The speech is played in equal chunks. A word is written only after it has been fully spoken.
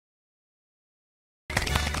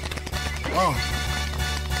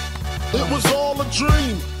It was all a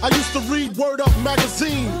dream. I used to read Word Up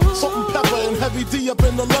magazine. Salt and Pepper and Heavy D up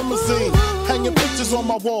in the limousine. Hanging pictures on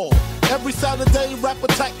my wall. Every Saturday, Rap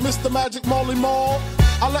Attack, Mr. Magic, Marley Marl.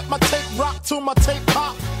 I let my tape rock till my tape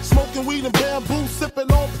pop. Smoking weed and bamboo,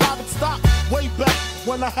 sipping on private stock. Way back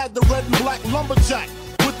when I had the red and black lumberjack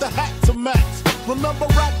with the hat to match. Remember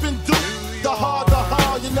rapping Duke? The hard.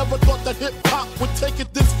 You never thought that hip-hop would take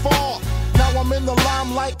it this far. Now I'm in the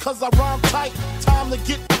limelight cause I rhyme tight. Time to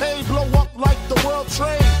get paid, blow up like the world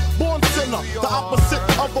trade. Born sinner, the opposite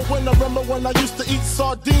of a winner. Remember when I used to eat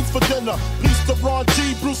sardines for dinner? Peace to Ron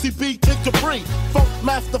G, Brucey B, Kid Capri, Funk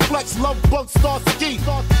Master Flex, Love Bug, Star Ski.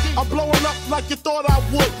 I'm blowing up like you thought I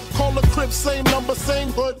would. Call the crib, same number,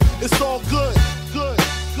 same hood. It's all good.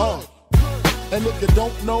 And if you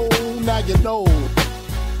don't know, now you know.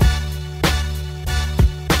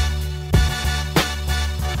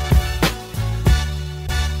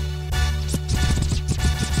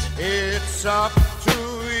 It's up to